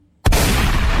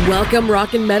Welcome,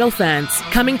 rock and metal fans.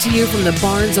 Coming to you from the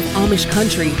barns of Amish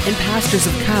country and pastures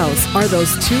of cows are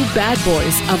those two bad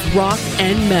boys of rock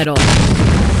and metal.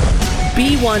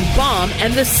 B1 Bomb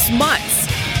and the Smuts.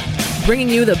 Bringing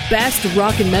you the best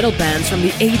rock and metal bands from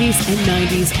the 80s and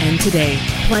 90s and today.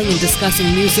 Playing and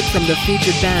discussing music from the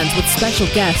featured bands with special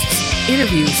guests,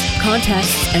 interviews,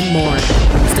 contests, and more.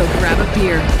 So grab a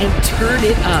beer and turn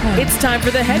it up. It's time for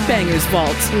the Headbangers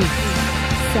Vault. 8,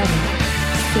 7,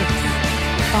 6,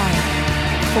 5,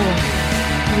 4, 3,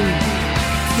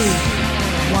 2,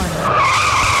 1.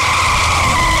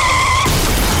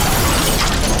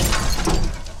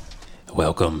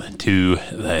 Welcome to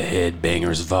the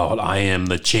Headbangers Vault. I am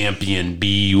the champion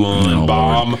B1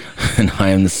 Bomb. And I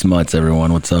am the Smuts,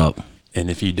 everyone. What's up? And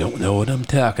if you don't know what I'm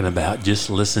talking about, just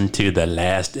listen to the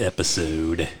last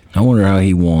episode. I wonder how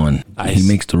he won. He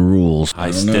makes the rules.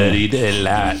 I studied a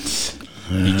lot.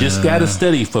 You just got to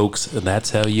study, folks, and that's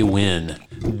how you win.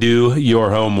 Do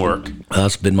your homework.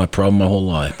 That's been my problem my whole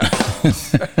life.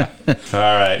 All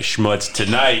right, Schmutz.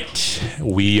 Tonight,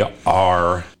 we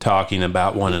are talking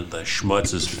about one of the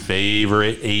Schmutz's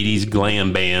favorite 80s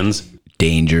glam bands.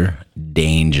 Danger.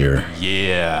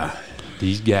 Yeah.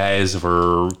 These guys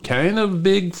were kind of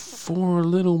big for a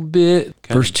little bit.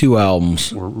 First two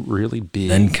albums were really big.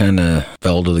 Then kind of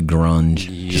fell to the grunge,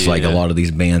 just like a lot of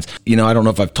these bands. You know, I don't know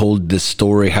if I've told this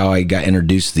story, how I got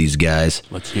introduced to these guys.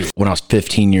 Let's hear it. When I was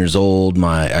 15 years old,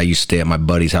 I used to stay at my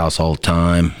buddy's house all the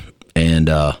time. And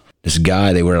this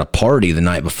guy, they were at a party the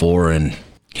night before, and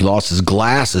he lost his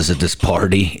glasses at this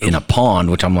party in a pond,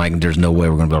 which I'm like, there's no way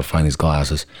we're going to be able to find these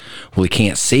glasses. Well, he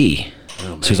can't see.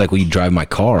 So he's like, will you drive my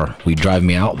car? Will you drive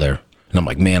me out there? And I'm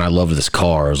like, man, I love this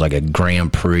car. It was like a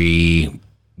Grand Prix,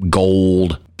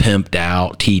 gold, pimped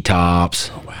out,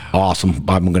 T-tops. Oh, wow. Awesome.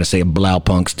 I'm going to say a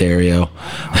Blaupunk stereo.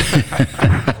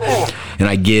 And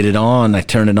I get it on. I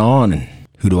turn it on, and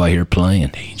who do I hear playing?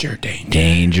 Danger.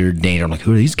 I'm like,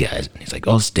 who are these guys? And he's like,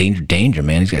 oh, it's Danger,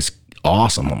 man. These guys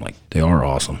awesome. I'm like, they are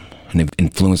awesome. And they've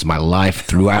influenced my life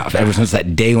throughout, ever since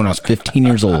that day when I was 15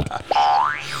 years old.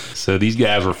 So these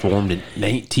guys were formed in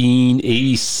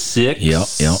 1986. Yep.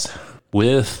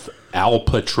 With Al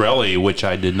Petrelli, which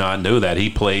I did not know that.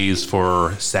 He plays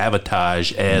for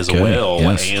Sabotage as well,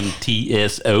 yes. And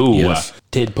TSO. Yes.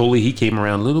 Ted Pulley, he came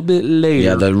around a little bit later.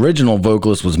 Yeah, the original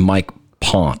vocalist was Mike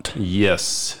Pont.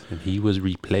 Yes, and he was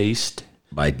replaced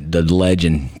by the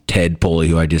legend Ted Pulley,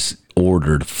 who I just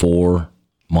ordered 4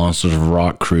 Monsters of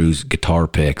Rock Cruise guitar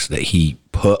picks that he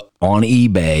put on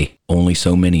eBay. Only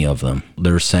so many of them.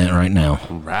 They're sent right now.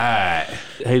 Right.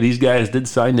 Hey, these guys did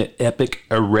sign to Epic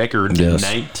Records in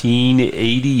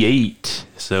 1988.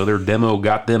 So their demo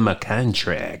got them a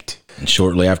contract. And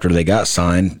shortly after they got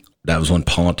signed, that was when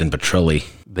Pont and Petrelli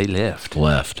they left.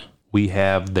 We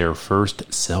have their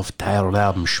first self-titled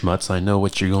album, Schmutz. I know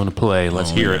what you're going to play.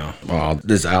 Let's hear it. Wow,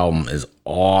 this album is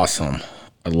awesome.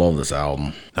 I love this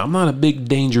album. Now, I'm not a big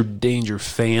Danger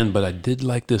fan, but I did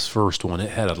like this first one. It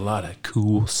had a lot of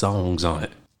cool songs on it.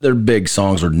 Their big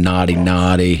songs were Naughty.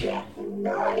 Yeah,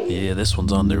 this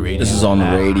one's on the radio. This is on the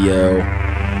radio.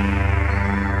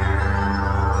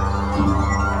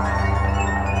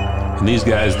 And these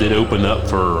guys did open up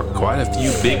for quite a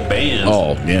few big bands.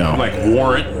 Oh, yeah. Like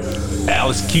Warrant,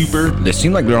 Alice Cooper. They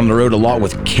seem like they're on the road a lot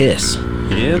with Kiss.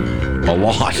 Yeah. A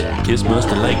lot. Kiss must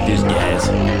have liked these guys.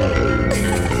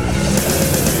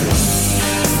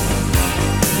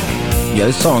 Yeah,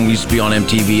 this song used to be on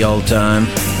MTV all the time.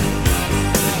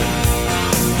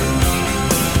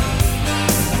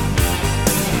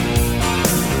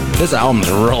 This album's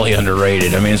really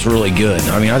underrated. I mean, it's really good.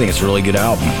 I think it's a really good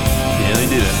album. Yeah, they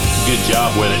did a good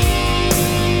job with it.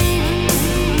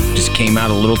 Just came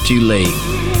out a little too late.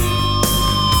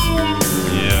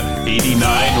 Yeah,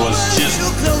 89 was just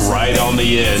right on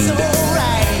the end.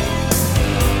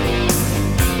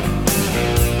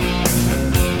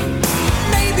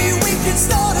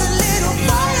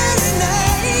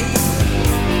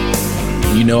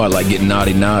 You know I like getting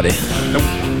naughty. Nope.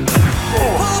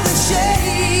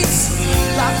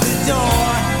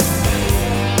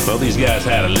 Well, these guys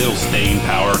had a little staying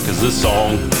power because this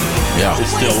song is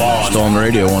still on. Still on the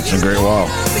radio once in a great while.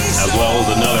 As well as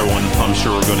another one I'm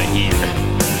sure we're going to hear.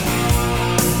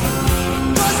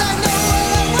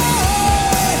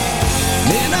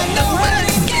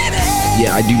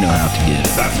 Yeah, I do know how to get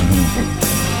it.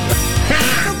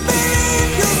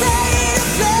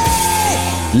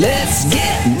 Let's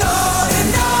get naughty.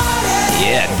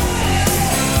 Yeah.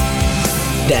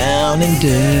 Down and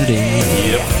dirty.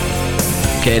 Yep.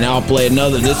 Okay, now I'll play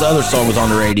this other song was on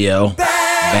the radio.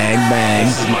 Bang, bang.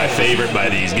 This is my favorite by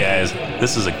these guys.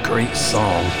 This is a great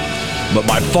song. But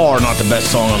by far not the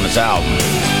best song on this album.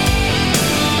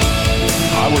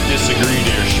 I would disagree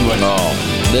there, Schmutz. Oh,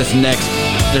 this next,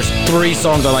 there's 3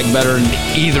 songs I like better than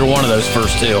either one of those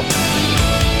first 2.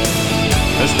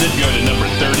 This did go to number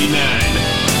 39.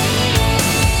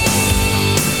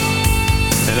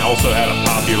 And it also had a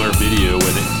popular video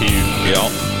with it, too.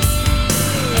 Yep.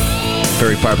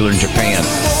 Very popular in Japan.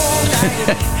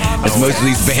 As most of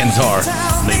these bands are.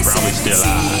 They probably still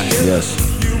are. Yes.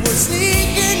 You were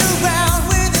sneaking around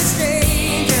with a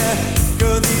stranger.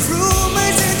 Girl, these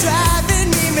rumors are driving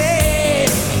me mad.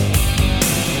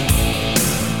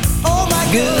 Oh my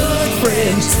Good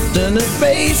friends turn their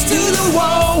face to the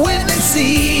wall when they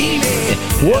see me.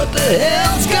 What the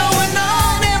hell's going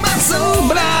on? Am I so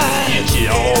blind? Get you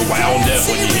all wound up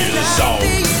when you hear the song.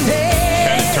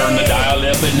 Kind of turn the dial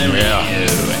up in the radio.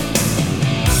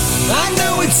 I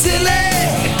know it's silly,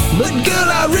 but girl,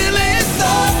 I really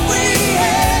thought we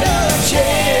had a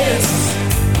chance.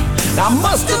 I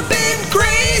must have been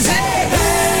crazy.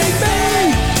 Hey,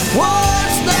 babe,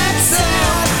 what's that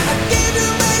sound? I gave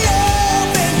you my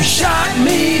love and You shot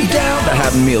me down. That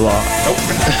happened to me a lot.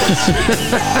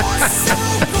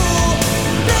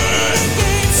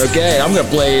 Okay, I'm gonna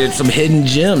play some hidden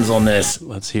gems on this.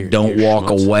 Let's hear it. Don't Here, Walk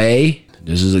Schmutz. Away.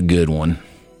 This is a good one.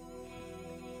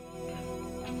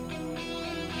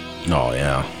 Oh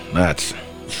yeah,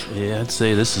 Yeah, I'd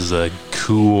say this is a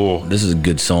cool this is a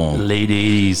good song. late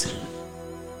 80s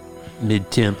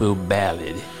mid-tempo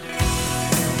ballad.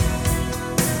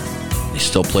 They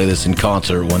still play this in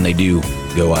concert when they do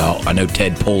go out. I know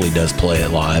Ted Poley does play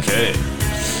it live. Okay.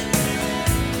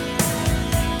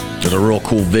 There's a real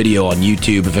cool video on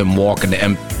YouTube of him walking to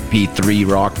MP3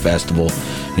 Rock Festival,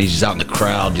 and he's just out in the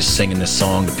crowd just singing this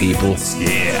song to people.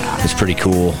 Yeah. It's pretty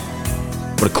cool.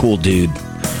 What a cool dude.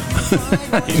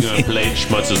 He's going to play at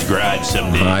Schmutz's garage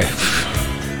someday. I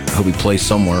hope he plays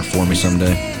somewhere for me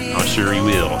someday. I'm sure he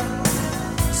will.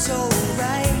 so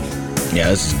right. Yeah,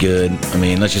 this is good. I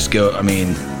mean, let's just go. I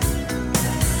mean,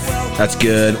 that's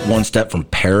good. One Step from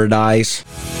Paradise.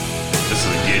 This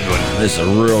is a good one. This is a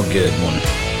real good one.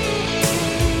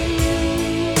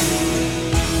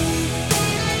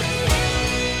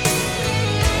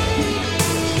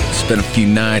 Spent a few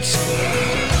nights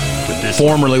With this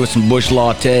formerly with some Bush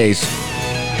lattes.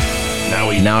 Now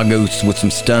I go with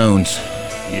some Stones.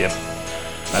 Yep.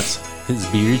 That's his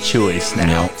beer choice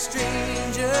now. Yep.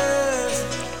 Strangers.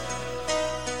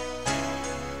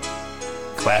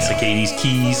 Classic 80s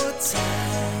keys.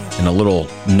 And a little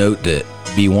note that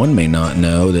B1 may not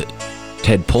know that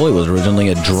Ted Poley was originally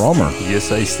a drummer.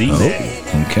 Yes, I see Oh,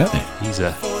 that. okay. He's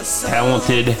a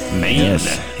talented man.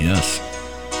 Yes, yes.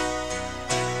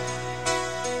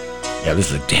 Yeah,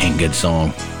 this is a dang good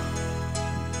song.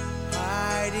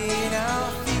 Hiding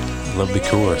out, Love the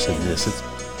chorus of this. It's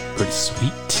pretty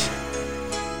sweet.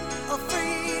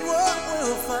 afraid what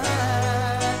we'll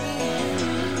find.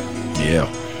 Yeah.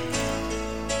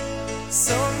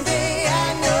 Someday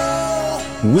I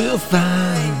know. We'll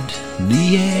find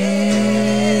the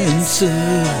answer.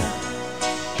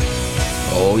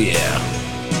 Oh, yeah.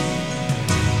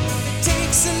 It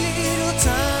takes a little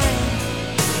time.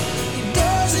 It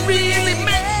doesn't really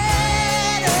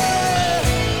matter.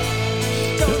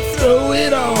 Don't Throw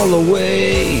it all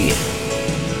away.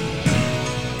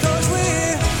 'cause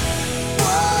we're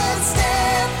one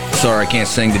step. Sorry, I can't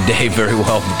sing today very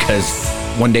well because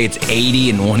one day it's 80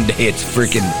 and one day it's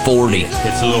freaking 40.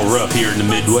 It's a little rough here in the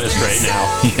Midwest right now.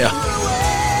 Yeah.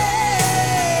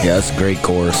 Yeah, that's a great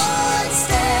chorus. One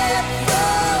step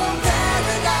from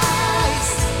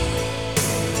paradise.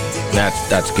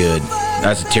 That's good.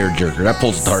 That's a tearjerker. That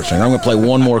pulls the heartstrings. I'm gonna play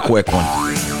one more quick one.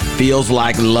 Feels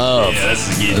Like Love. Yeah, that's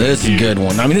a good one, This is a too. good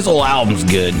one. I mean, this whole album's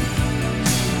good.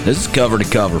 This is cover to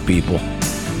cover, people.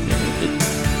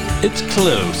 It's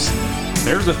close.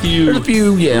 There's a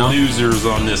few, yeah. losers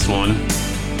on this one.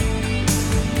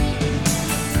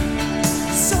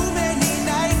 So many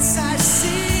nights I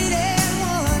sit and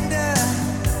wonder.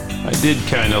 I did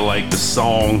kind of like the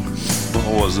song.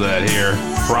 What was that here?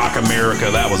 Rock America.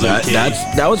 That was okay.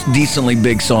 That was a decently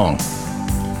big song.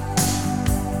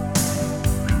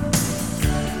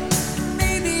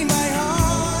 Maybe my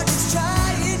heart is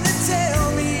trying to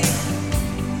tell me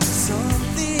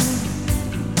something.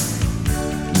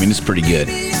 I mean, it's pretty good.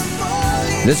 Maybe I'm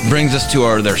falling. This brings us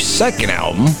to their second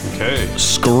album, Okay.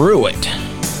 Screw It.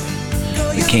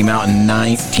 It came out in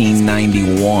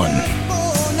 1991.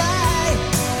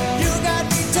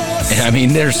 And I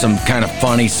mean, there's some kind of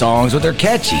funny songs, but they're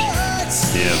catchy. Yeah,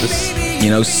 this. You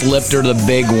know, Slipped are the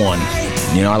big one.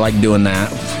 You know, I like doing that.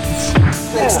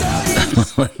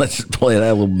 Let's just play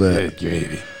that a little bit.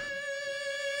 Gravy.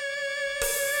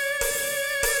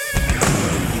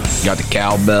 Got the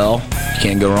cowbell. You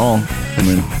can't go wrong. I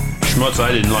mean, Smuts,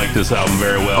 I didn't like this album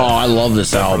very well. Oh, I love this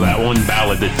Except for album. that one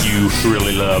ballad that you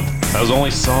really loved. That was the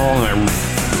only song I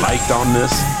liked on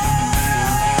this.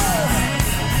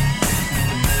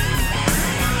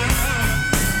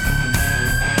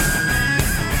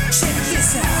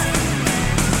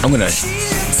 I'm going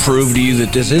to prove to you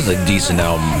that this is a decent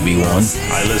album, B1.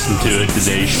 I listened to it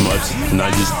today, Schmutz, and I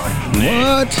just...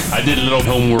 Nah. What? I did a little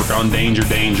homework on Danger,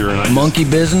 and I Monkey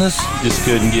Business? just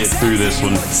couldn't get through this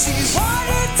one.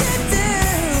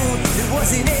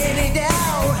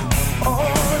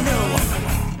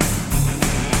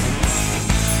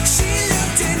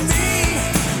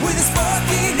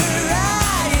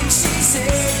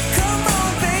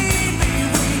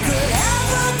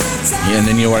 Yeah, and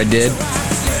then you know what I did?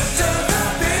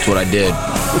 That's what I did.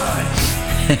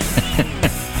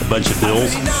 A bunch of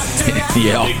bills.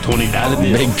 Yeah. Big $20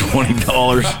 bill. Big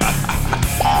 $20.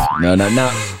 No.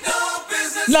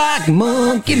 Like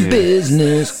monkey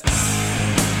business.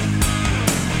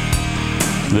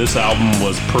 This album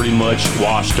was pretty much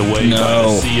washed away by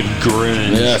No. the sea of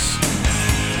grunge. Yes.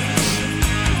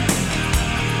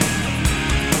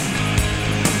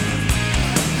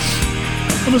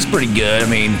 It was pretty good. I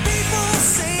mean,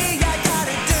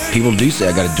 people do say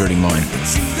I got a dirty mind.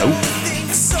 Nope.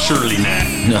 Surely not.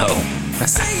 No.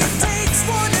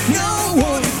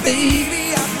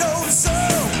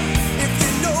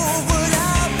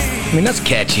 I mean, that's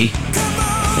catchy.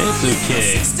 It's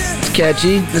okay. It's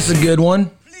catchy. This is a good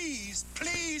one.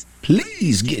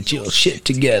 Please get your shit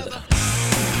together.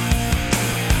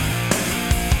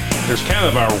 There's kind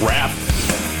of a rap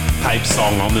type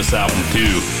song on this album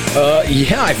too.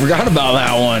 Yeah, I forgot about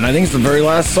that one. I think it's the very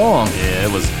last song. Yeah,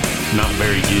 it was not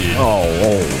very good. Oh,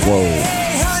 whoa.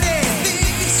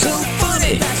 So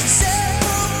funny.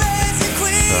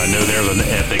 I know there's an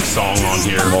epic song on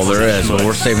here. Well, there is, but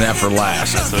we're saving that for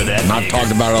last. That's what that Not is.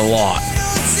 talked about it a lot.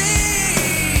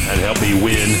 That helped me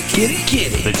win Kitty.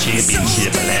 the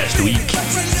championship last week.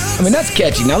 I mean, that's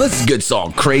catchy. Now, this is a good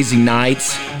song. Crazy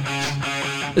Nights.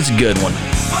 It's a good one.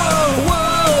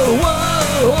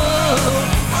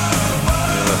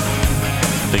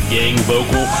 The gang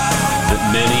vocal that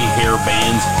many hair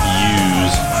bands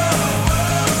use.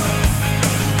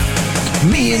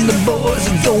 Me and the boys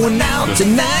are going out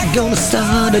tonight. Gonna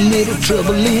start a little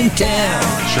trouble in town.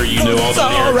 I'm sure you know all It's the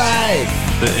lyrics. alright.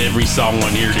 Every song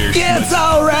on here, dear. Yeah, it's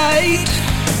alright.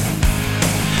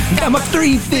 Got my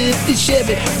 350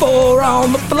 Chevy, 4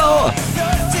 on the floor.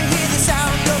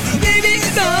 Baby,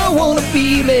 I wanna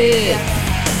feel it.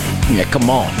 Yeah, come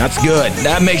on. That's good.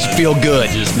 That makes you feel good.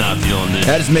 Just not feeling this.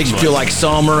 That just makes you feel like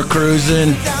summer,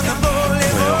 cruising,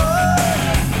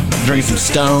 drinking some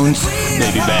stones.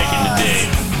 Maybe back in the day.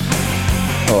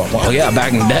 Oh, well, yeah,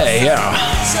 back in the day, yeah.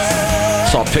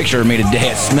 Saw a picture of me today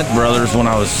at Smith Brothers when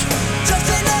I was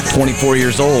 24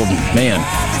 years old. Man,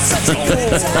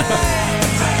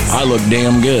 I look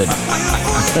damn good.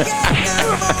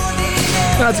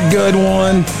 That's a good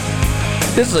one.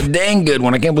 This is a dang good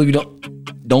one. I can't believe you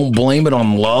don't blame it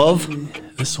on love.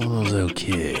 This one was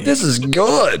okay. This is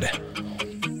good.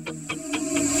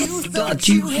 You thought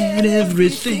you had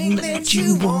everything that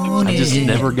you wanted. I just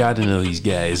never got to know these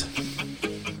guys.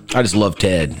 I just love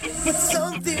Ted.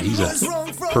 He's a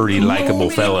pretty likable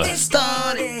fella.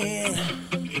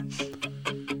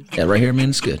 Yeah, right here, man,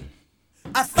 it's good.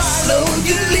 I follow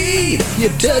your lead,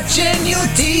 your touch and your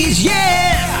tease,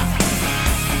 yeah.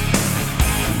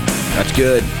 That's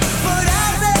good. But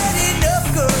I've had enough,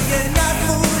 girl, you're not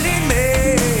fooling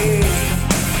me.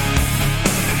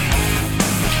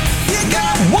 You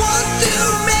got one too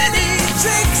many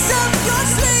tricks up your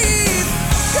sleeve.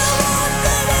 Come on,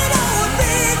 baby,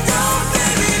 don't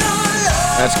be, don't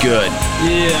love. That's good.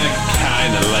 Yeah, I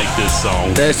kind of like this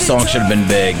song. This song should have been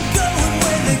big.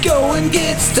 Going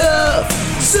gets tough.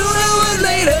 Sooner or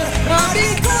later, I'll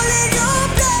be calling your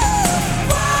bluff.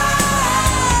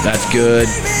 That's good.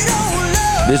 Baby, don't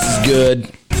love. This is good.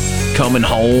 Coming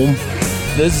home.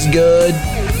 This is good.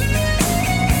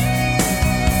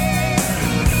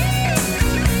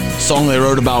 Song they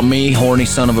wrote about me, horny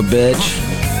son of a bitch.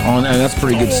 Oh, and that's a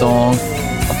pretty good song.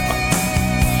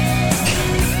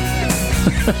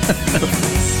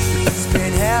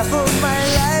 Spent half of my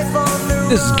life on the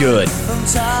This is good. I'm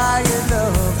tired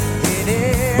of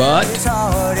it. But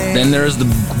then there's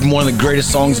one of the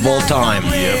greatest songs of all time.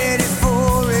 Yep.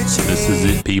 This is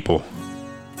it, people.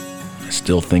 I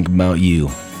still think about you.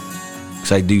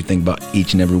 Because I do think about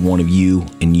each and every one of you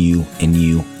and you and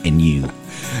you and you.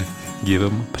 Give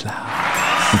him applause.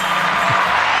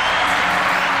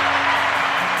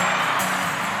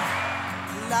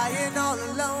 Lying all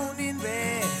alone in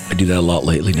bed. I do that a lot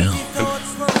lately now.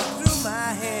 Thoughts run through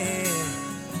my head.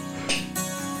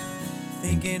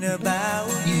 thinking about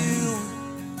you.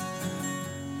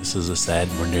 This is a sad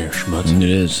one there, Smuts. It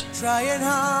is. Trying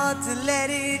hard to let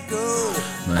it go.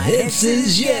 My head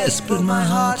says yes, but my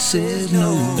heart says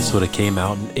no. This would have came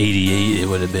out in '88. It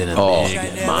would have been a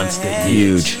big monster hit.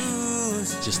 Huge.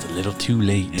 Just a little too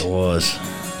late. It was.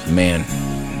 Man,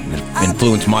 it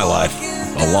influenced my life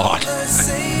a lot.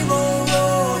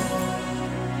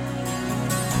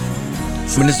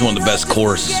 I mean, this is one of the best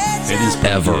choruses It is pretty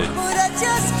ever. good. But I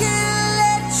just can't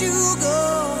let you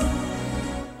go.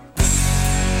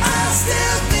 I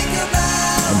still think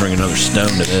about. I'll bring another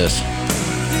stone to this.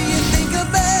 Do you think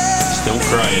about? Don't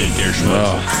cry in it there,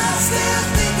 Smuts. I still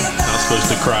think about. Not supposed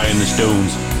to cry in the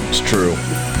stones. It's true.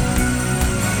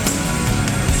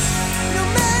 No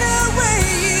matter where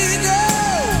you go,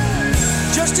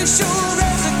 just to show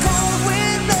there's a cold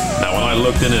wind blows. Now, when I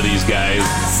looked into these guys,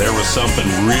 there was something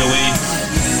really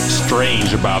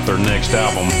strange about their next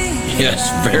album. Yes,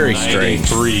 very strange.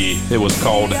 '93. It was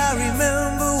called I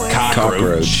remember when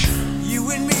Cockroach. you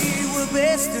and me were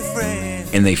best of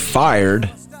friends. And they fired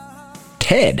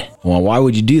Ted. Well, why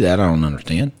would you do that? I don't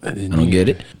understand. I don't get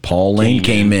it. Paul Lane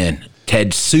came in.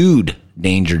 Ted sued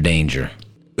Danger,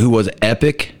 who was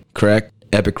Epic, correct?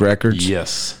 Epic Records.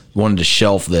 Yes. Wanted to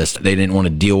shelf this. They didn't want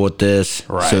to deal with this,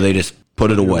 Right. so they just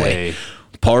put it away.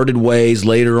 Parted ways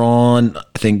later on. I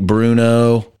think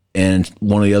Bruno and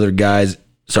one of the other guys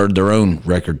started their own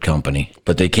record company,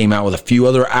 but they came out with a few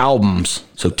other albums.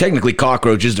 So technically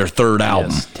Cockroach is their third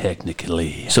album. Yes,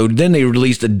 technically. So then they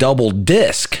released a double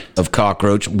disc of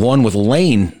Cockroach, one with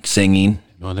Lane singing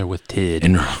One there with Ted.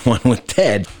 and one with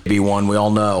Ted. Be one we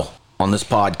all know on this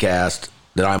podcast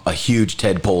that I'm a huge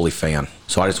Ted Poley fan.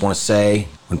 So I just want to say,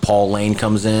 when Paul Lane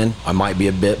comes in, I might be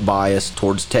a bit biased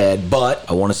towards Ted, but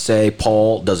I want to say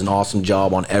Paul does an awesome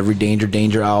job on every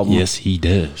Danger album. Yes, he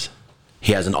does.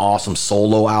 He has an awesome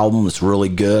solo album that's really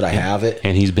good. I have it.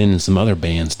 And he's been in some other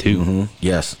bands, too.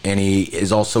 Yes. And he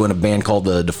is also in a band called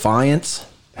The Defiance.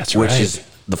 That's which right. is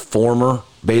the former,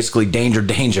 basically Danger.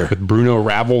 With Bruno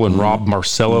Ravel and Rob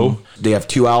Marcello. They have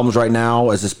 2 albums right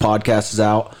now as this podcast is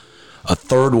out. A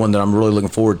third one that I'm really looking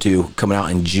forward to coming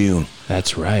out in June.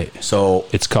 That's right. So,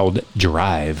 It's called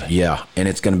Drive. yeah, and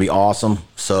it's going to be awesome.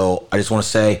 So, I just want to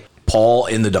say, Paul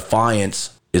in The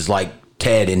Defiance is like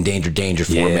Ted in Danger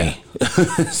for Yeah. me.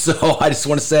 So, I just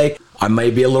want to say, I may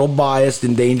be a little biased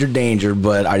in Danger,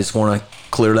 but I just want to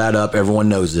clear that up. Everyone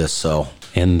knows this, so.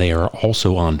 And they are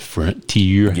also on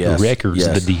Frontier Yes, Records,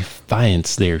 yes. The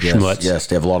Defiance there, Schmutz. Yes,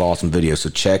 they have a lot of awesome videos. So,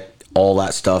 check all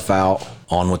that stuff out.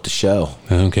 On with the show.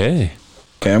 Okay.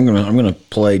 Okay, I'm gonna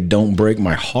play "Don't Break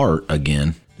My Heart"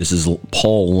 again. This is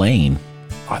Paul Lane.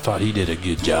 I thought he did a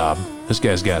good job. This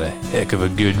guy's got a heck of a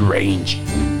good range.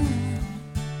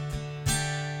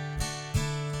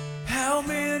 How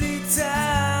many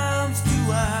times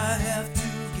do I have to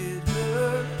get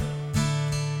hurt?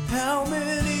 How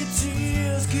many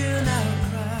tears can I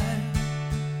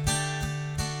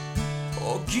cry?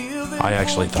 Or give it I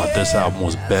actually thought this album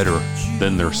was better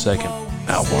than their second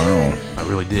album. Wow. I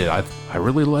really did. I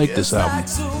really like this album.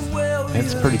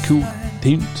 It's pretty cool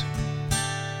tunes.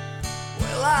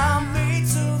 Well, I made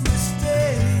some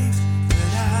mistakes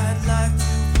that I'd like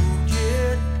to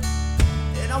forget,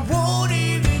 and I won't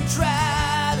even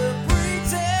try to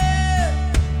pretend.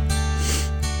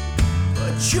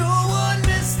 But you're one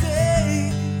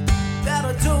mistake that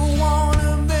I don't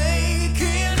wanna make,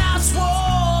 and I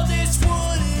swore this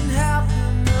wouldn't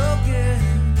happen again.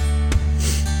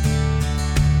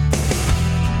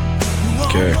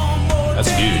 Okay. That's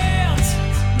good.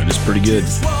 That is pretty good.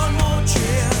 Just one more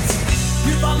chance.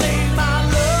 If I lay my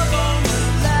love on the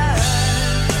line,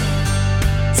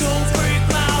 don't break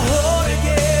my heart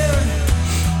again.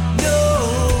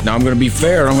 No. Now I'm gonna be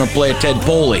fair. I'm gonna play a Ted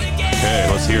Poley. Okay,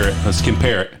 let's hear it. Let's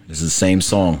compare it. This is the same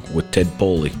song with Ted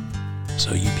Poley.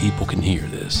 So you people can hear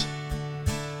this.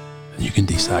 And you can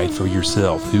decide for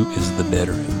yourself who is the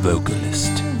better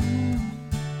vocalist.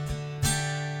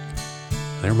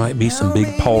 There might be some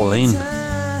big Paul Lane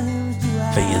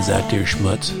fans out there,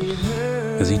 Schmutz.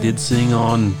 Because he did sing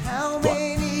on, what,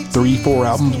 3-4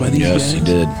 albums by these Yes, guys? he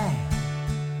did.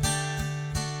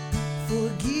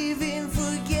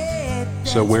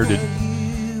 So where did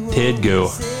Ted go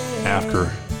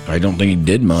after? I don't think he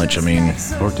did much. I mean,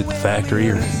 Worked at the factory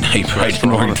or he probably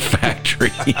didn't work at the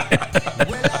factory.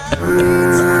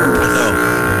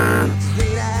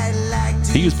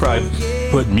 he was probably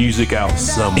putting music out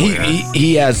somewhere.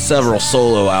 he has several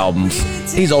solo albums.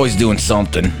 He's always doing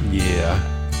something. Yeah.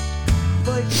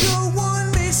 But you're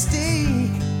one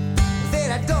mistake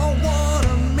that I don't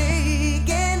wanna make,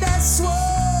 and I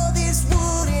swore this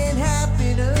wouldn't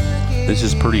happen again. This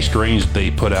is pretty strange that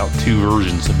they put out 2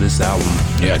 versions of this album.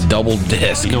 Yeah, double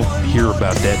disc. You don't hear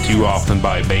about that too often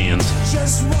by bands.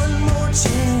 Just one more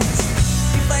chance.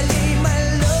 If I lay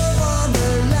my love on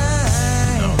the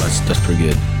line, No, that's pretty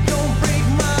good. don't break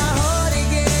my heart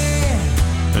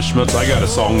again. Now, Smuts, I got a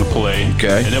song to play.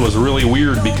 Okay. And it was really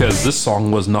weird because this song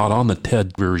was not on the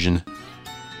Ted version.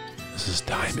 This is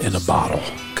Time in a Bottle,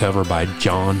 cover by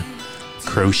John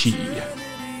Croce.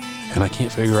 And I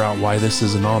can't figure out why this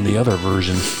isn't on the other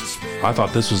version. I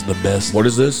thought this was the best What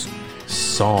is this?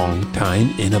 song,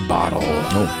 Time in a Bottle.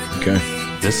 Oh, okay.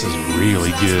 This is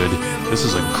really good. This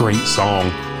is a great song.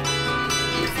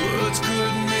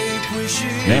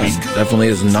 Yeah, definitely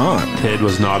is not. Ted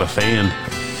was not a fan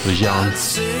of John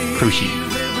Croce.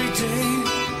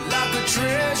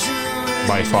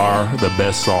 By far the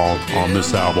best song on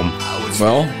this album.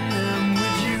 Well,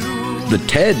 the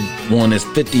Ted one is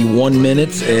 51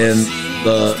 minutes and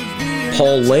the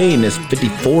Paul Lane is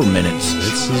 54 minutes.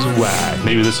 This is whack.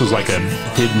 Maybe this was like a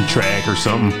hidden track or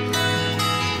something.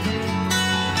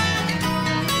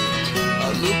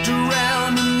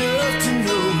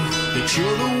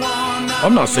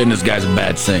 I'm not saying this guy's a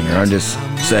bad singer. I'm just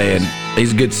saying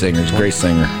he's a good singer. He's a great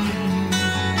singer.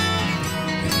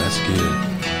 That's good.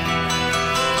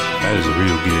 That is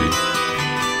real good.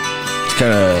 It's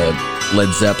kind of Led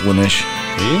Zeppelin-ish.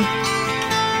 Yeah?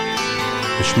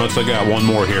 The Schmutz, I got one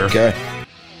more here. Okay.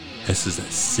 This is a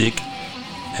Sick,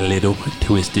 a Little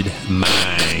Twisted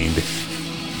Mind.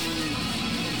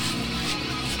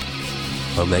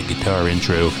 Love that guitar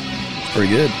intro. Pretty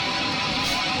good.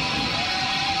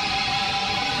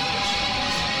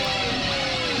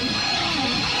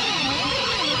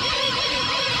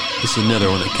 This is another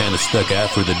one that kind of stuck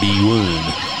out for the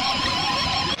B1.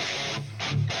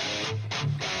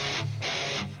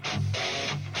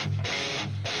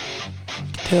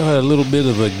 Tell had a little bit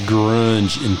of a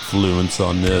grunge influence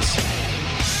on this.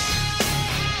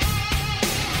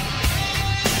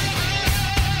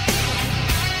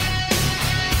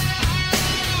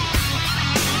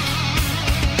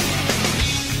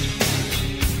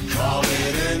 Call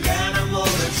it an animal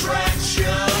attraction.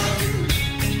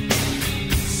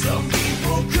 Some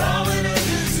people call it a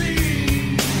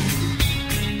disease.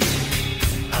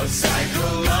 A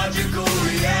psychological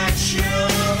reaction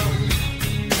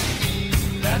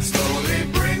that slowly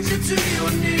brings you to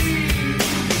your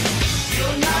knees.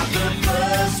 You're not the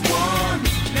first one.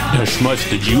 Now, Schmutz,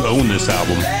 did you own this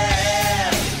album?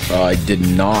 I did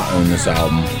not own this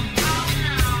album.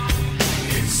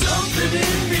 It's something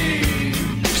in me.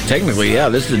 Technically, yeah,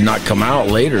 this did not come out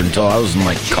later until I was in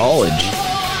like college.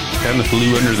 Kind of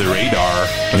flew under the radar.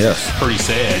 Yes. Pretty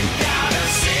sad. Got a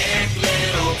sick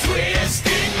little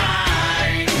twisted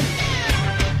mind.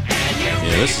 And you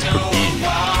Yeah, this is pretty good.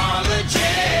 apologies.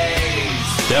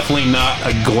 Definitely not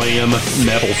a glam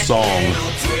metal song.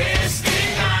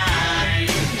 Twisted mind.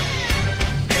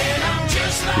 And I'm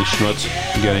just Hey, like Schmutz,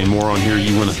 you got any more on here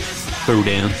you want to throw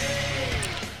down?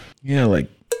 Yeah, like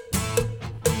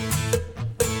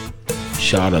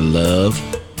Shot of Love.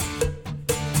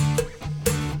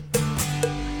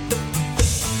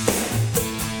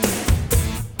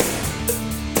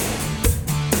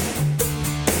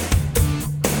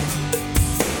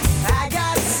 I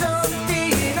got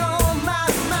something on my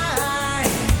mind.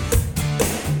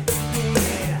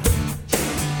 Yeah.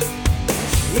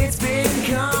 It's been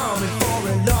coming for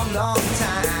a long, long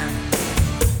time.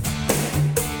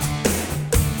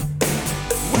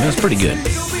 That's pretty good.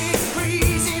 You'll be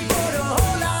crazy, but a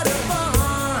whole lot of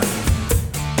fun.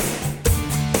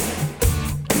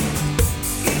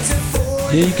 It's a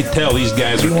four Yeah, you can tell these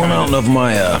guys are I don't kind know of... if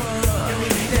my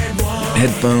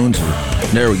headphones are,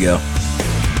 there we go. I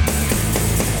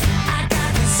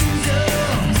got the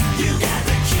symptoms, you got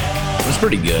the cure. That's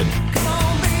pretty good. Come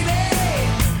on, baby,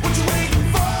 what you waiting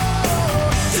for?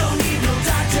 Don't need no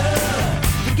doctor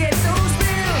to get those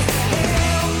pills.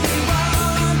 Help me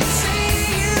run to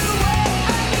see you. I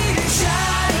need a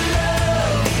shot of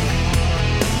love.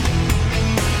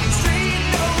 Straight,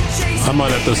 no chasing. I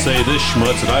might have to say this,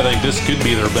 Schmutz, and I think this could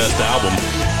be their best album.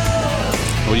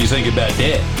 What do you think about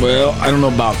that? Well, I don't know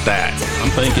about that. I'm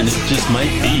thinking it just might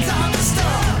be.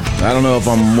 I don't know if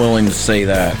I'm willing to say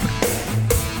that.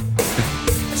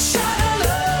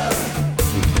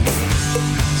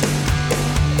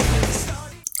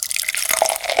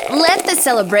 Let the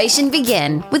celebration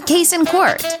begin with Case in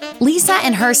Court. Lisa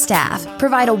and her staff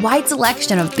provide a wide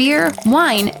selection of beer,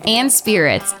 wine, and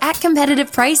spirits at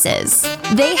competitive prices.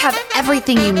 They have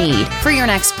everything you need for your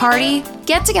next party,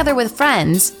 get together with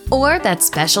friends, or that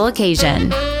special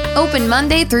occasion. Open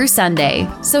Monday through Sunday,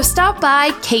 so stop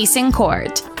by Case in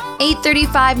Court.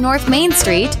 835 North Main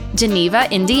Street,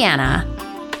 Geneva, Indiana.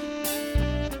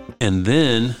 And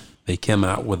then they came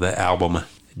out with the album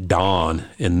Dawn,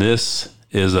 and this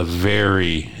is a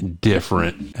very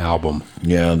different album.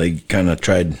 Yeah, they kind of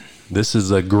tried This is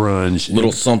a grunge.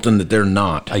 little something that they're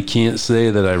not. I can't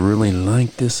say that I really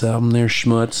like this album there,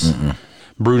 Smuts.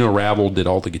 Bruno Ravel did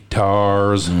all the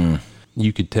guitars.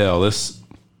 You could tell this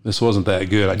wasn't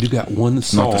that good. I do got one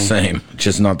song. Not the same.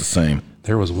 Just not the same.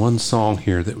 There was one song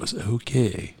here that was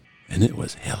okay, and it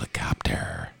was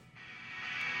Helicopter.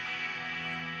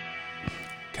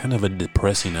 Kind of a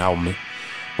depressing album.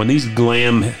 When these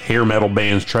glam hair metal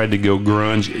bands tried to go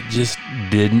grunge, it just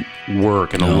didn't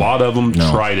work, and a lot of them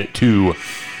tried it too.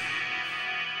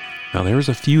 Now, there was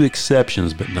a few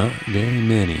exceptions, but not very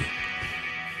many.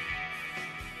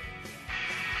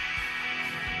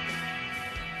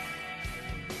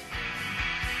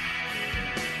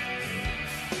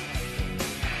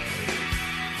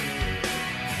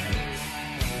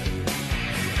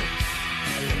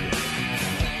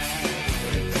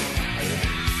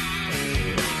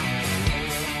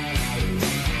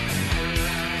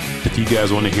 If you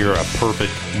guys want to hear a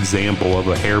perfect example of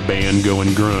a hair band going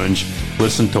grunge,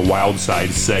 listen to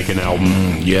Wildside's second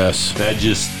album. Yes. That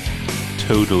just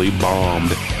totally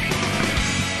bombed.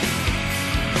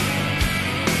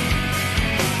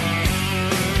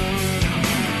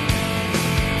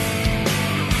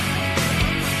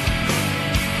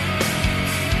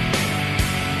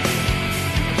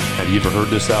 Have you ever heard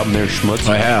this album there, Schmutz?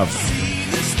 I have.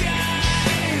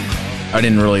 I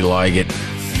didn't really like it.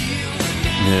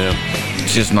 Yeah.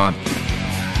 It's just not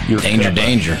Your danger, cup of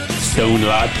danger. Stone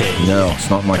latte. No, it's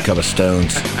not my cup of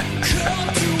stones.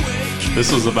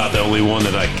 This was about the only one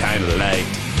that I kind of liked.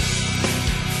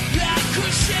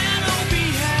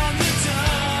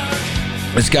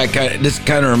 This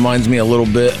kind of reminds me a little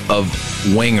bit of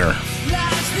Winger.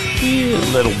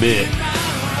 A little bit.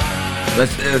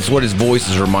 That's what his voice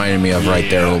is reminding me of right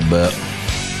there a little bit.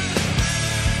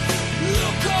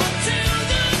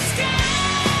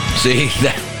 See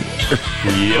that?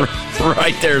 Yep.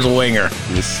 Right there's Winger.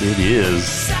 Yes, it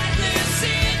is.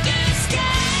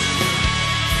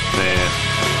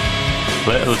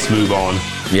 Man. Let's move on.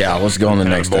 Yeah, let's go on the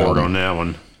next Bored album. on that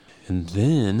one. And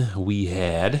then we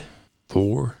had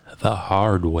For the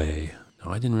Hard Way.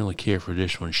 Now, I didn't really care for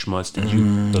this one, Schmutz. Did you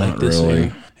like this?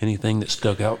 really. Anything that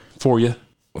stuck out for you?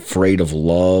 Afraid of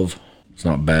Love. It's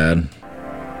not bad.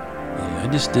 Yeah, I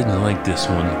just didn't like this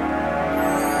one.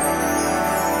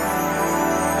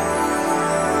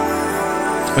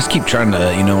 I just keep trying to,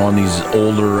 on these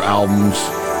older albums,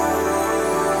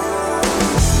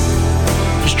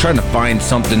 just trying to find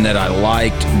something that I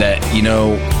liked that,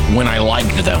 when I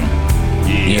liked them,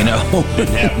 Didn't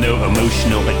have no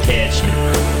emotional attachment.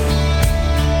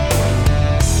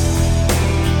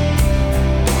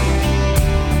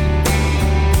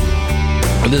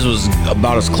 But this was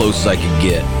about as close as I could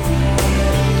get.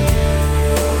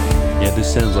 Yeah,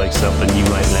 this sounds like something you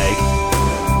might like.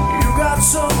 You got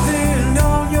something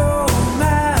on your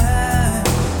mind.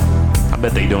 I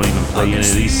bet they don't even play any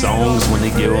of these songs when they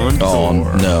go on Oh,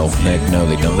 tour. no, they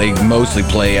don't. They mostly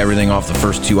play everything off the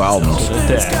first two albums. Look at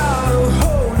that. Got a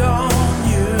hold on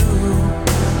you.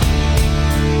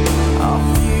 I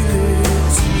feel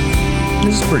it.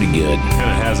 This is pretty good. Kind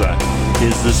of has a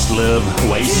Is This Love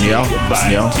wasted Yeah,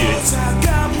 vibe yeah. to it. I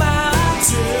got mine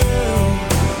too.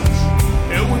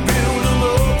 And we build them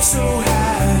up so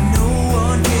high, no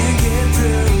one can get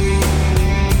through.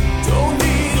 Don't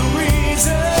need a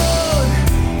reason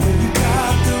when you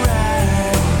got the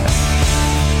right.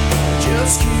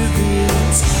 Just give it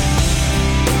time.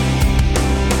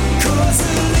 'Cause a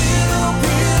little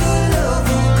bit of love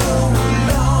will go a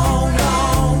long,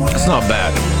 long way. It's not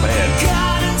bad.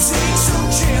 Gotta take some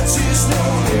chances, no,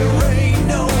 there ain't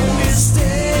no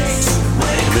mistakes.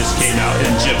 This came out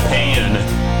in Japan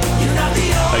You're not the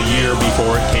a only year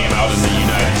before it came out in the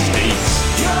United States.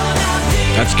 You're not the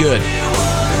That's good.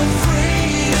 one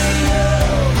free to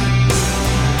love.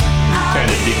 Kind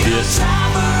of dig this.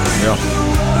 Yeah.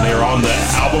 And they were on the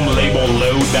album label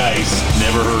Low Dice.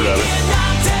 Never heard of it.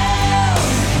 Knock down.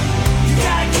 You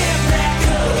gotta get back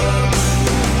up.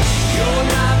 You're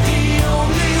not the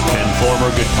only one. And former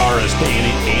guitarist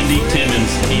Andy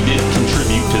Timmons, he did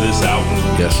contribute to this album.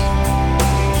 Yes.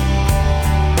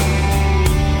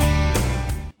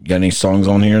 Got any songs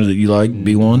on here that you like,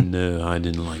 B1? No, I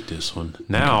didn't like this one.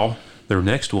 Now, their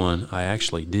next one I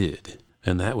actually did.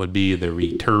 And that would be The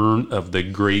Return of the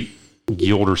Great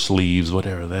Gildersleeves,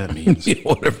 whatever that means.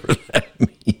 Whatever that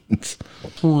means.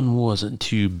 This one wasn't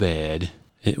too bad.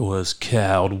 It was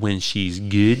called When She's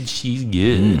Good, She's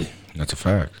Good. That's a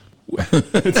fact.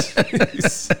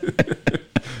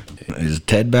 Is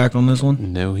Ted back on this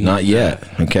one? No, he's not yet.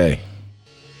 Okay.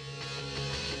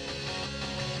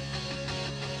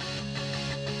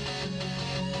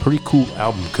 Pretty cool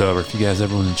album cover. If you guys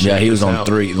ever want to check Yeah, he was this on out.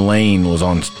 3. Lane was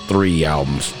on 3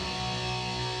 albums.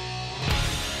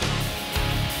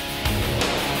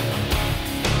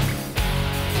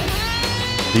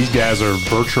 These guys are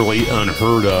virtually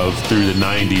unheard of through the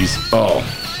 90s. Oh,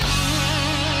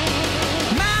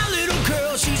 My little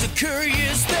girl, she's a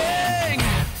curious thing,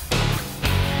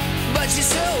 but she's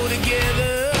so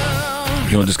together.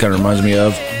 you know what this kind of reminds me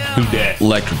of? Who dat?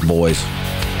 Electric Boys.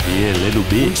 Yeah, little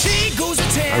bit. She goes to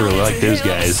town. I really like those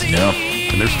guys. Yeah.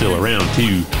 And they're still around,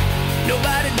 too.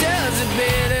 Nobody does it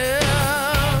better.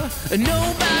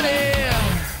 Nobody.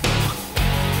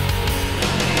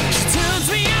 She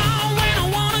turns me on when I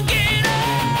wanna get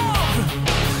off.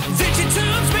 Then she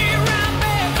turns me right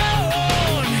back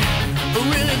on.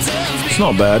 Really turns me It's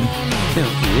not bad. Yeah.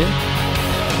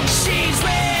 She's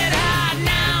red hot,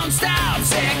 non-stop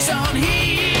sex on heels.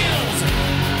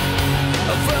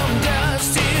 From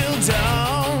dusk till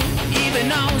dawn, even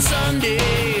on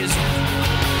Sundays.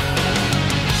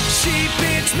 She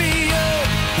picks me up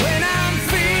when I'm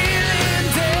feeling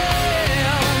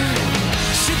down.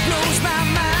 She blows my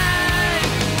mind,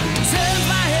 turns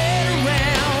my head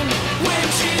around. When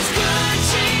she's good,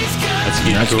 That's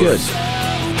good. That's good.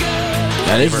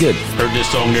 That is good. Heard this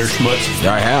song there, Smuts?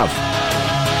 Yeah, I have.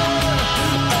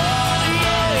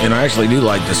 And I actually do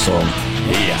like this song.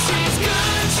 Yeah. She's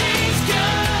good, she's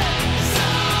good.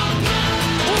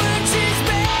 When she's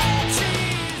bad,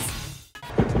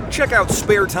 she's Check out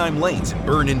Spare Time Lanes in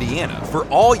Bern, Indiana for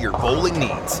all your bowling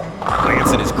needs.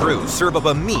 Lance and his crew serve up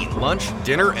a mean lunch,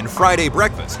 dinner, and Friday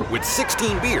breakfast with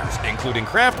 16 beers, including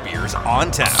craft beers, on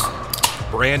tap.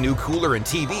 Brand new cooler and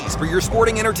TVs for your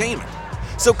sporting entertainment.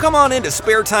 So come on into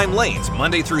Spare Time Lanes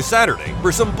Monday through Saturday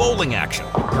for some bowling action,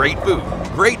 great food,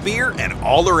 great beer, and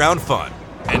all-around fun.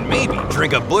 And maybe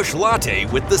drink a bush latte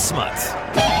with the Smuts.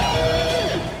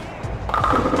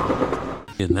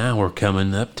 And now we're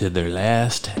coming up to their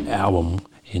last album,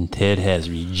 and Ted has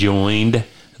rejoined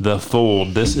the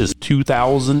fold. This is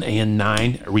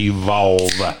 2009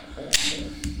 Revolve.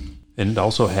 And it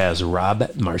also has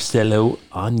Rob Marcello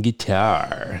on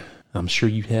guitar. I'm sure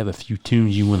you have a few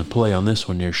tunes you want to play on this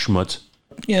one there, Schmutz.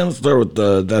 Yeah, let's start with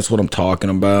the That's What I'm Talking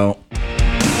About.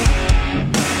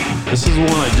 This is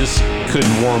one I just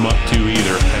couldn't warm up to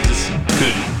either. I just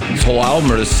couldn't. This whole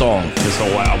album or this song? This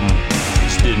whole album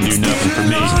just didn't do nothing for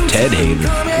me. Ted hater.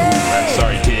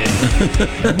 Sorry, Ted.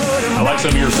 I like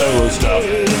some of your solo stuff.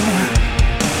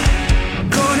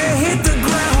 gonna hit the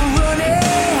ground running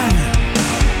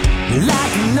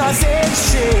like nothing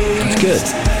changed. It's good.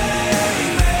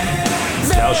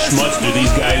 How schmutz do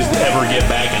these guys ever get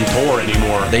back and tour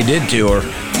anymore? They did tour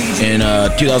in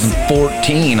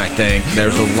 2014, I think.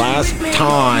 There's the last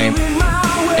time,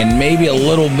 and maybe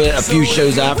a few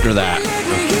shows after that.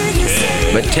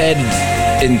 But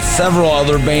Ted's in several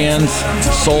other bands,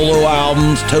 solo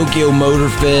albums, Tokyo Motor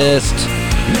Fist,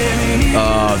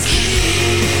 a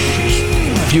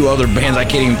few other bands I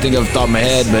can't even think of off the top of my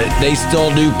head, but they still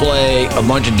do play a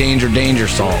bunch of Danger Danger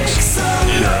songs.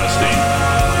 Interesting.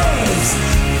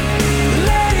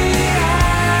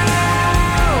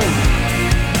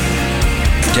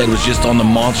 Ted was just on the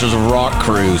Monsters of Rock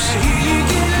cruise,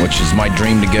 which is my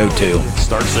dream to go to.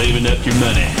 Start saving up your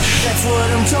money. That's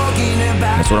what I'm talking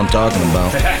about. That's what I'm talking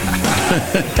about.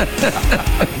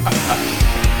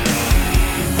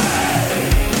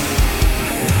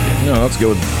 Let's go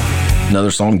with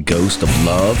another song, Ghost of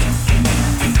Love.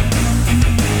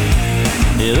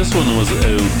 Yeah, this one was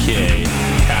okay.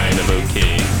 Kind of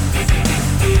okay.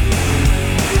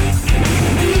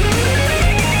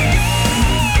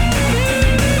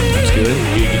 That's good.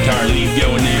 Good guitar lead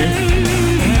going there.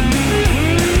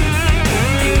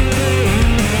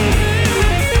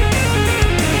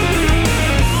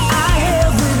 I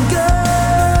have the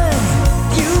gun,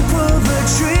 you pull the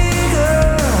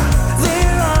trigger.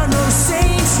 There are no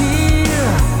saints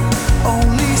here,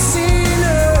 only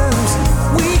sinners.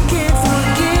 We can't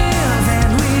forgive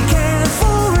and we can't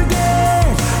forget,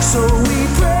 so we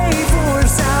pray for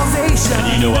salvation. And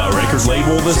you know what record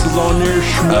label this is on there?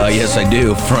 Yes, I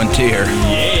do. Frontier.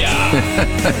 Yeah.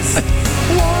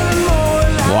 One more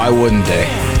life, Why wouldn't they?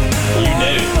 You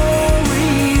know. more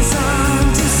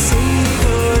reason to say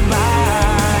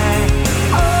goodbye.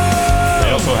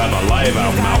 They also have a live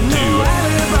album out too.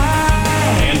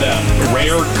 And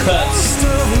Rare Cuts.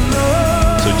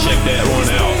 So check that one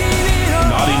out.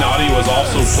 Naughty Naughty was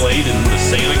also played in the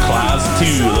Santa Claus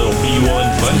 2 little B1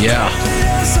 fun. Yeah.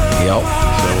 Yep.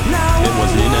 So it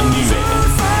was in a movie.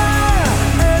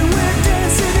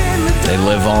 They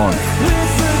live on.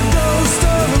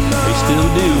 They still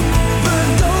do.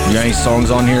 You got any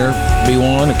songs on here,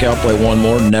 B1? Okay, I'll play one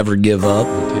more. Never Give Up.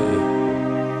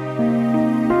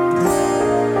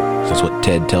 That's what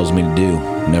Ted tells me to do.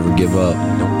 Never give up.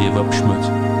 Don't give up, Smuts.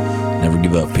 Never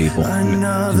give up, people.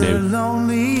 Another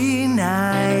lonely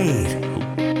night,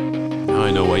 Now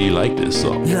I know why you like this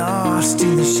song. lost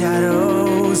in the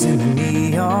shadows and the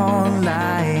neon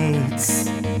lights.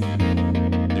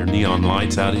 There are neon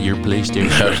lights out at your place there.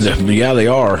 Yeah, they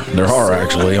are. There are,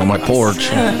 actually, on my porch.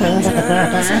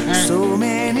 So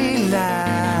many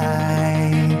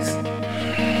lies.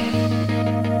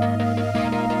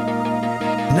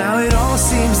 Now it all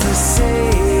seems the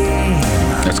same.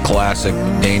 That's classic.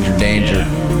 Danger, danger.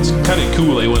 It's kind of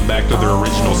cool they went back to their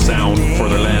original sound for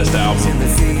their last album. The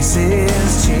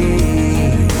faces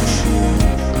change.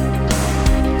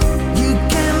 You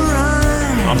can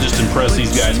run. I'm just impressed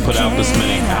these guys put out this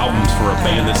many albums for a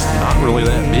band that's not really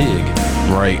that big.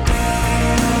 Right.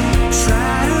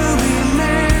 Try to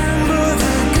remember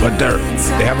the But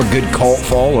they have a good cult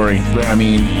following. I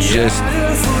mean, just...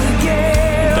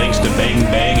 Thanks to Bang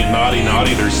Bang and Naughty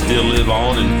Naughty, they still live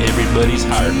on in everybody's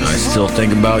heart. I still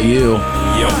think about you.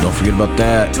 Yep. Don't forget about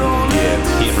that. Yeah,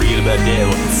 can't forget about that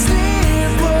one.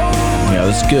 Yeah,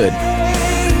 that's good.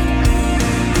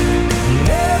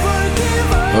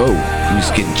 Oh, I'm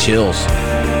just getting chills.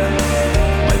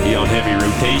 Might be on heavy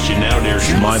rotation now there.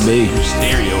 Might be.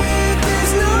 Stereo.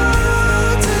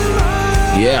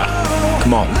 Yeah.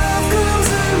 Come on.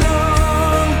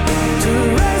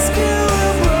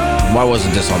 Why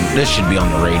wasn't this on? This should be on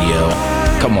the radio.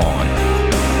 Come on. I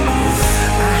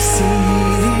see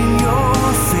it in your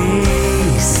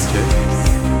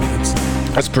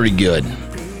face. That's pretty good.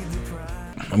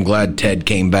 I'm glad Ted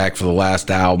came back for the last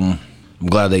album. I'm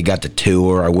glad they got to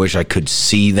tour. I wish I could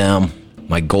see them.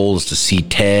 My goal is to see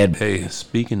Ted. Hey,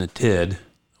 speaking of Ted,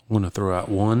 I want to throw out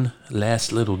one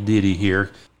last little ditty here.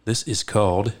 This is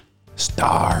called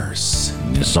Stars.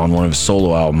 It's on one of his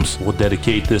solo albums. We'll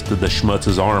dedicate this to the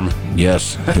Schmutz's arm.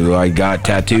 Yes, who I got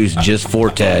tattoos just for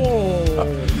Ted.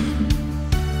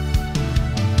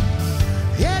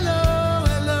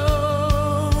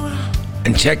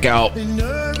 And check out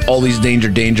all these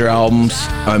Danger albums.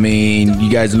 I mean,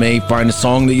 you guys may find a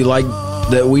song that you like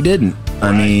that we didn't.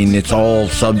 I mean, it's all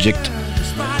subject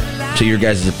to your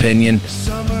guys' opinion.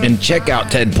 And check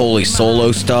out Ted Poley's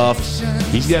solo stuff.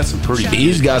 He's got some pretty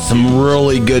He's got some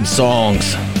really good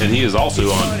songs. and he is also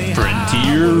on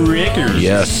Frontier Records.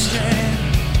 Yes.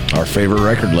 Our favorite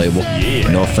record label. Yeah.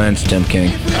 No offense, Tim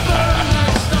King.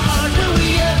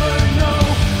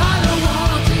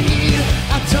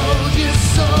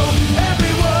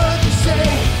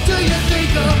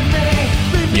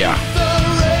 Yeah.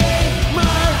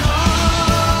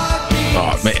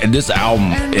 Oh, man, this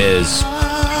album is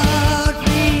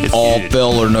It's all good.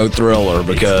 filler, no thriller,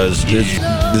 because this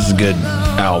is a good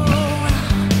album.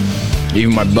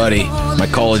 Even my buddy, my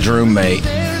college roommate,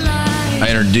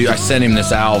 I sent him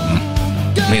this album,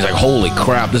 and he's like, "Holy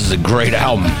crap, this is a great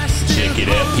album." Check it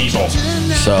out, people.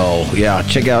 So yeah,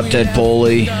 check out Ted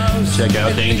Poley. Check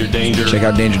out Danger. Check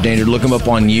out Danger. Look him up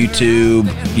on YouTube.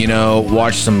 You know,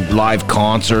 watch some live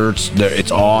concerts.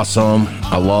 It's awesome.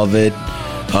 I love it.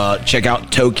 Check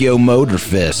out Tokyo Motor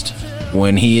Fist.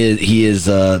 When he is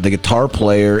the guitar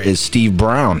player is Steve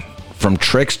Brown from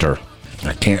Trickster.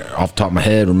 I can't off the top of my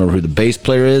head remember who the bass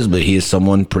player is, but he is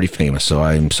someone pretty famous. So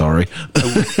I'm sorry.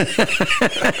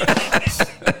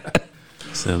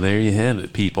 So there you have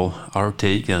it, people. Our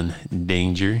take on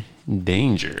Danger.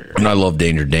 And I love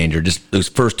Danger. Just those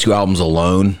first two albums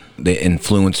alone, they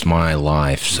influenced my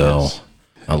life. So Yes.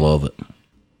 I love it.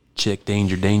 Check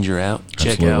Danger out.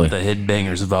 Check Absolutely. out the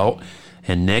Headbangers Vault.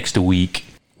 And next week,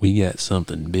 we got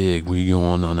something big. We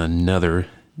going on another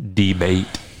debate.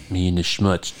 Me and the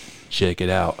Schmuts. Check it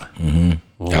out.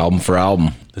 Well, Album for album.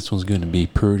 this one's going to be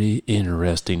pretty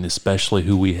interesting, especially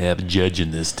who we have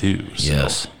judging this too. So,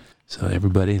 Yes. So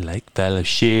everybody, like, follow,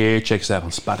 share. Check us out on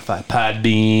Spotify,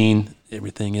 Podbean,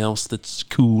 everything else that's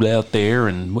cool out there,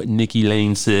 and what Nikki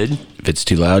Lane said. If it's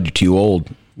too loud, you're too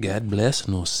old. God bless,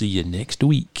 and we'll see you next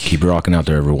week. Keep rocking out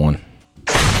there, everyone.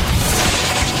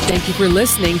 Thank you for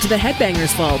listening to the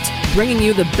Headbangers Vault, bringing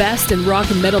you the best in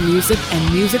rock and metal music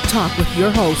and music talk with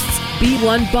your hosts,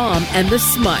 B1 Bomb and the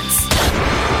Smuts.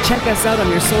 Check us out on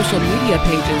your social media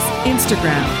pages,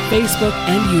 Instagram, Facebook,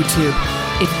 and YouTube.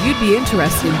 If you'd be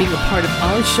interested in being a part of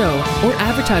our show or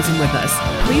advertising with us,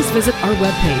 please visit our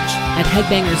webpage at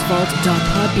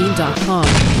headbangersvault.podbean.com.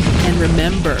 And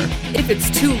remember, if it's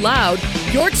too loud,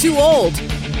 you're too old.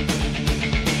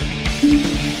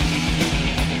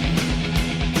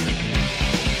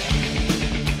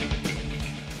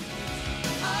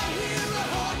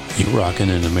 You rocking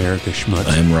in America, Smuts.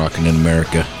 I am rocking in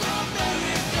America.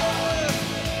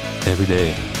 Every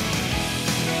day.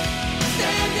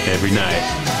 Every night.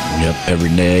 Yep,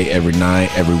 every day, every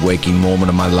night, every waking moment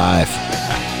of my life.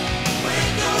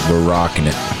 We're rocking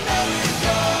it.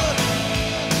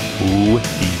 Ooh,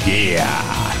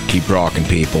 yeah. Keep rocking,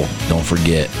 people. Don't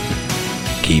forget.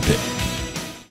 Keep it.